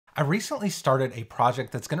I recently started a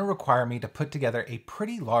project that's going to require me to put together a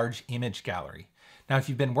pretty large image gallery. Now, if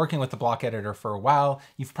you've been working with the block editor for a while,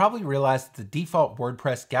 you've probably realized that the default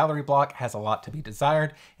WordPress gallery block has a lot to be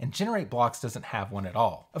desired, and GenerateBlocks doesn't have one at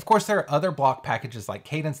all. Of course, there are other block packages like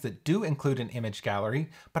Kadence that do include an image gallery,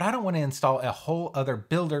 but I don't want to install a whole other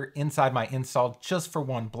builder inside my install just for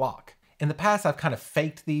one block. In the past, I've kind of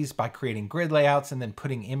faked these by creating grid layouts and then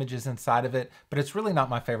putting images inside of it, but it's really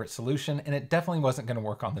not my favorite solution, and it definitely wasn't going to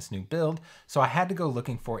work on this new build, so I had to go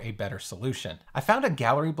looking for a better solution. I found a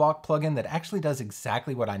gallery block plugin that actually does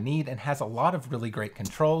exactly what I need and has a lot of really great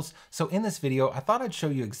controls, so in this video, I thought I'd show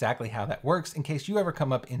you exactly how that works in case you ever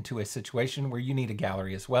come up into a situation where you need a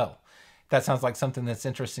gallery as well. If that sounds like something that's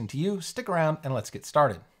interesting to you, stick around and let's get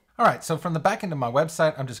started. All right, so from the back end of my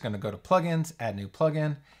website, I'm just going to go to plugins, add new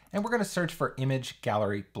plugin, and we're going to search for image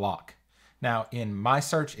gallery block. Now in my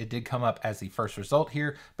search, it did come up as the first result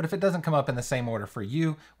here, but if it doesn't come up in the same order for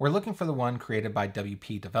you, we're looking for the one created by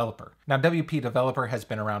WP Developer. Now WP Developer has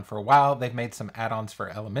been around for a while. They've made some add-ons for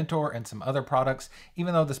Elementor and some other products,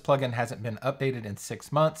 even though this plugin hasn't been updated in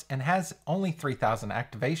 6 months and has only 3,000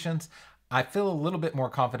 activations. I feel a little bit more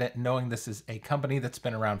confident knowing this is a company that's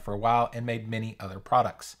been around for a while and made many other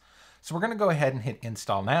products. So we're going to go ahead and hit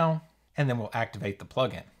install now, and then we'll activate the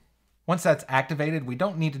plugin. Once that's activated, we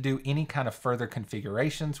don't need to do any kind of further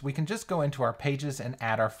configurations. We can just go into our pages and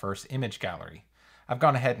add our first image gallery. I've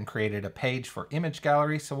gone ahead and created a page for image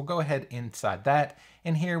gallery, so we'll go ahead inside that,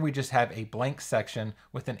 and here we just have a blank section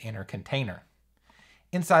with an inner container.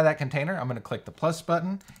 Inside that container, I'm going to click the plus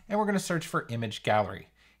button, and we're going to search for image gallery.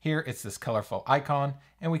 Here it's this colorful icon,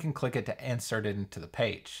 and we can click it to insert it into the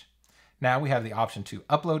page. Now we have the option to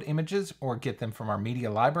upload images or get them from our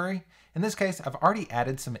media library. In this case, I've already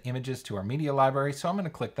added some images to our media library, so I'm going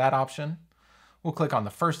to click that option. We'll click on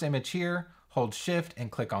the first image here, hold Shift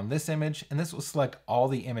and click on this image, and this will select all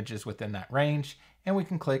the images within that range, and we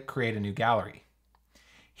can click Create a New Gallery.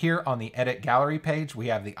 Here on the Edit Gallery page, we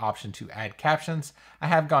have the option to add captions. I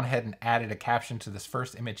have gone ahead and added a caption to this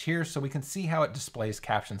first image here so we can see how it displays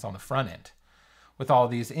captions on the front end. With all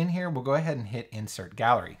these in here, we'll go ahead and hit Insert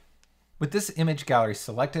Gallery. With this image gallery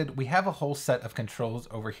selected, we have a whole set of controls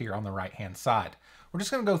over here on the right-hand side. We're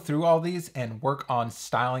just going to go through all these and work on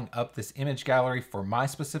styling up this image gallery for my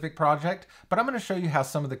specific project, but I'm going to show you how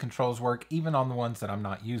some of the controls work even on the ones that I'm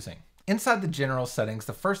not using. Inside the general settings,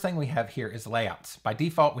 the first thing we have here is layouts. By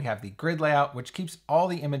default, we have the grid layout, which keeps all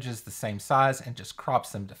the images the same size and just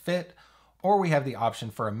crops them to fit, or we have the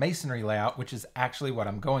option for a masonry layout, which is actually what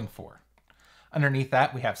I'm going for. Underneath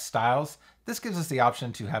that, we have styles. This gives us the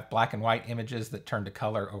option to have black and white images that turn to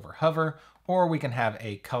color over hover, or we can have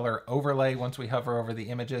a color overlay once we hover over the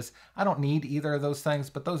images. I don't need either of those things,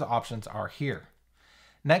 but those options are here.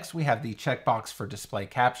 Next, we have the checkbox for display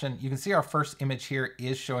caption. You can see our first image here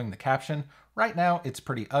is showing the caption. Right now, it's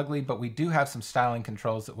pretty ugly, but we do have some styling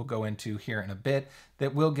controls that we'll go into here in a bit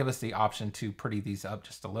that will give us the option to pretty these up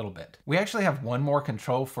just a little bit. We actually have one more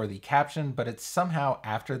control for the caption, but it's somehow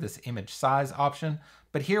after this image size option.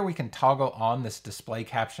 But here we can toggle on this display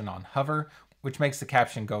caption on hover, which makes the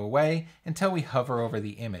caption go away until we hover over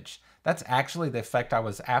the image. That's actually the effect I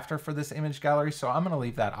was after for this image gallery, so I'm going to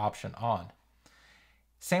leave that option on.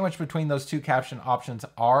 Sandwiched between those two caption options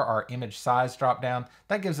are our image size dropdown.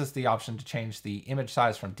 That gives us the option to change the image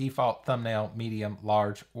size from default, thumbnail, medium,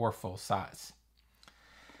 large, or full size.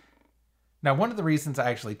 Now, one of the reasons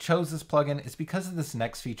I actually chose this plugin is because of this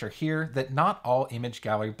next feature here that not all image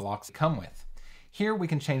gallery blocks come with. Here we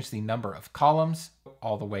can change the number of columns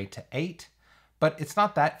all the way to 8, but it's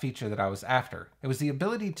not that feature that I was after. It was the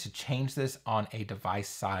ability to change this on a device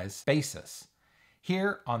size basis.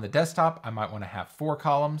 Here on the desktop, I might want to have 4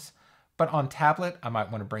 columns, but on tablet, I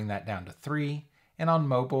might want to bring that down to 3, and on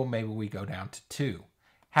mobile, maybe we go down to 2.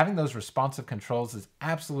 Having those responsive controls is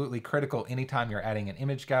absolutely critical anytime you're adding an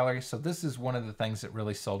image gallery, so this is one of the things that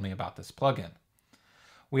really sold me about this plugin.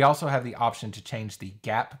 We also have the option to change the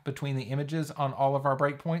gap between the images on all of our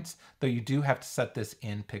breakpoints, though you do have to set this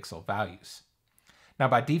in pixel values. Now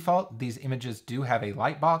by default, these images do have a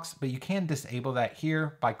light box, but you can disable that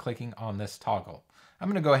here by clicking on this toggle. I'm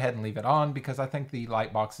going to go ahead and leave it on because I think the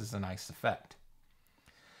light box is a nice effect.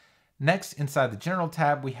 Next, inside the General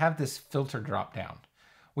tab, we have this filter dropdown.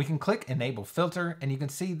 We can click Enable Filter, and you can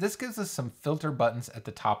see this gives us some filter buttons at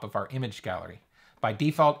the top of our image gallery. By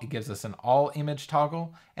default, it gives us an all image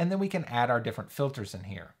toggle, and then we can add our different filters in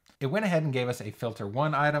here. It went ahead and gave us a filter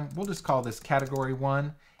 1 item. We'll just call this category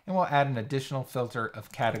 1, and we'll add an additional filter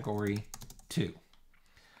of category 2.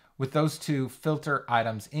 With those two filter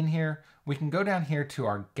items in here, we can go down here to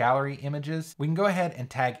our gallery images. We can go ahead and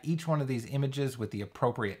tag each one of these images with the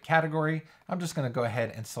appropriate category. I'm just going to go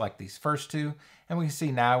ahead and select these first two. And we can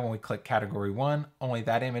see now when we click category 1, only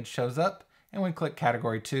that image shows up. And when we click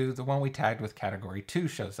category 2, the one we tagged with category 2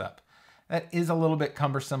 shows up. That is a little bit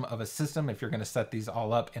cumbersome of a system if you're going to set these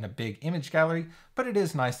all up in a big image gallery, but it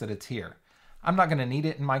is nice that it's here. I'm not going to need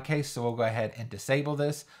it in my case, so we'll go ahead and disable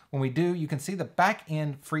this. When we do, you can see the back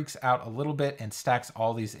end freaks out a little bit and stacks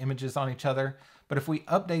all these images on each other. But if we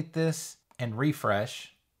update this and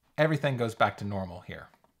refresh, everything goes back to normal here.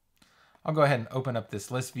 I'll go ahead and open up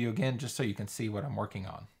this list view again just so you can see what I'm working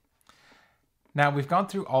on. Now we've gone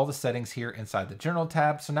through all the settings here inside the General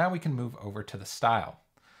tab, so now we can move over to the style.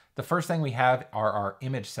 The first thing we have are our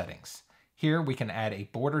image settings. Here we can add a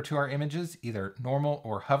border to our images, either normal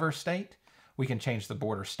or hover state. We can change the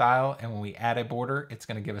border style, and when we add a border, it's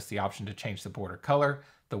going to give us the option to change the border color,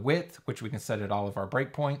 the width, which we can set at all of our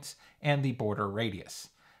breakpoints, and the border radius.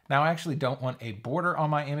 Now I actually don't want a border on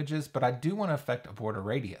my images, but I do want to affect a border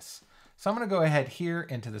radius. So I'm going to go ahead here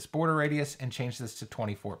into this border radius and change this to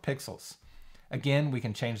 24 pixels. Again, we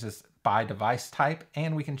can change this by device type,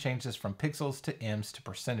 and we can change this from pixels to ems to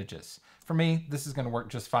percentages. For me, this is going to work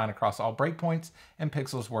just fine across all breakpoints, and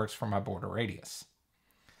pixels works for my border radius.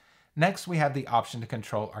 Next, we have the option to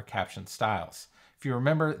control our caption styles. If you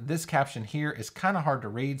remember, this caption here is kind of hard to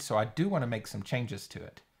read, so I do want to make some changes to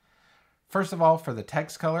it. First of all, for the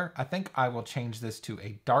text color, I think I will change this to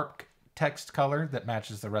a dark text color that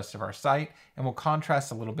matches the rest of our site, and will contrast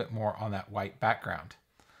a little bit more on that white background.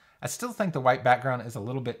 I still think the white background is a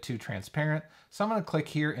little bit too transparent, so I'm going to click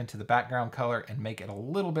here into the background color and make it a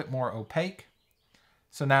little bit more opaque.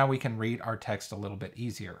 So now we can read our text a little bit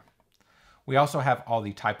easier. We also have all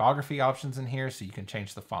the typography options in here, so you can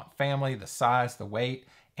change the font family, the size, the weight,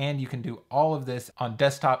 and you can do all of this on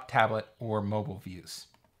desktop, tablet, or mobile views.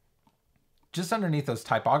 Just underneath those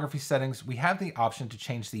typography settings, we have the option to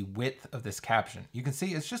change the width of this caption. You can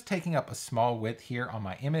see it's just taking up a small width here on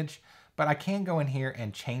my image, but I can go in here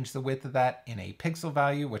and change the width of that in a pixel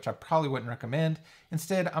value, which I probably wouldn't recommend.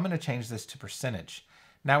 Instead, I'm going to change this to percentage.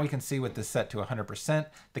 Now we can see with this set to 100%,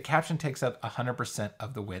 the caption takes up 100%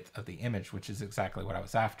 of the width of the image, which is exactly what I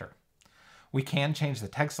was after. We can change the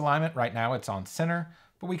text alignment. Right now it's on center,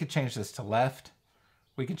 but we could change this to left.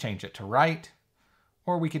 We could change it to right,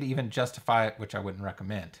 or we could even justify it, which I wouldn't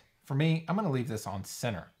recommend. For me, I'm going to leave this on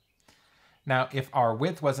center. Now, if our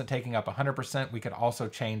width wasn't taking up 100%, we could also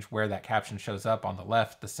change where that caption shows up on the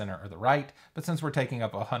left, the center, or the right. But since we're taking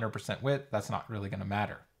up 100% width, that's not really going to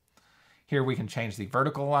matter. Here we can change the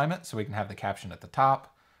vertical alignment, so we can have the caption at the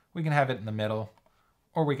top, we can have it in the middle,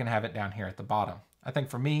 or we can have it down here at the bottom. I think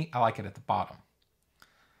for me, I like it at the bottom.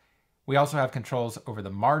 We also have controls over the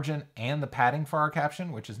margin and the padding for our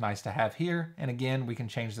caption, which is nice to have here. And again, we can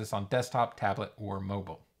change this on desktop, tablet, or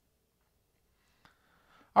mobile.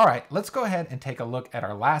 All right, let's go ahead and take a look at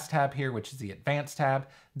our last tab here, which is the Advanced tab.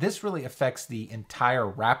 This really affects the entire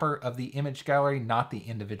wrapper of the image gallery, not the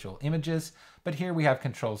individual images. But here we have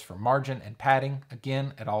controls for margin and padding,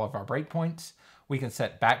 again, at all of our breakpoints. We can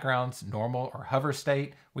set backgrounds, normal or hover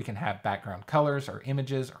state. We can have background colors or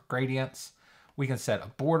images or gradients. We can set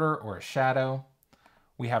a border or a shadow.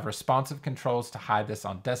 We have responsive controls to hide this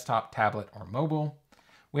on desktop, tablet, or mobile.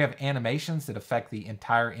 We have animations that affect the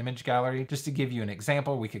entire image gallery. Just to give you an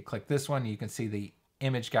example, we could click this one. You can see the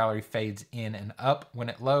image gallery fades in and up when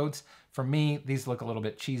it loads. For me, these look a little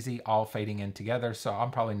bit cheesy, all fading in together, so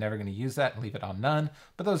I'm probably never going to use that and leave it on none,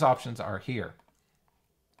 but those options are here.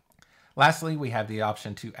 Lastly, we have the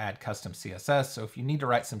option to add custom CSS. So if you need to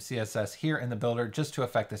write some CSS here in the builder just to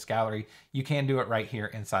affect this gallery, you can do it right here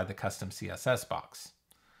inside the custom CSS box.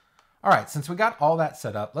 All right, since we got all that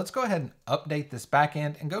set up, let's go ahead and update this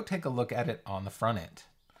backend and go take a look at it on the front end.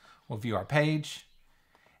 We'll view our page,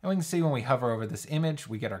 and we can see when we hover over this image,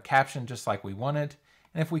 we get our caption just like we wanted.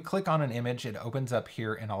 And if we click on an image, it opens up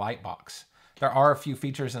here in a lightbox. There are a few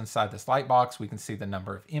features inside this lightbox. We can see the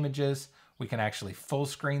number of images. We can actually full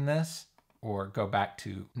screen this or go back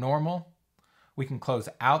to normal. We can close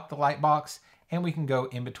out the lightbox, and we can go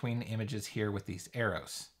in between images here with these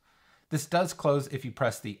arrows. This does close if you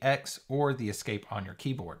press the X or the escape on your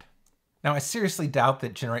keyboard. Now, I seriously doubt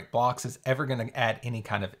that GenerateBlocks is ever going to add any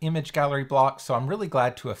kind of image gallery block, so I'm really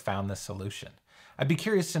glad to have found this solution. I'd be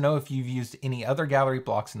curious to know if you've used any other gallery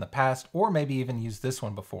blocks in the past, or maybe even used this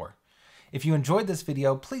one before. If you enjoyed this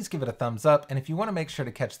video, please give it a thumbs up, and if you want to make sure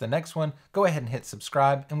to catch the next one, go ahead and hit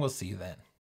subscribe, and we'll see you then.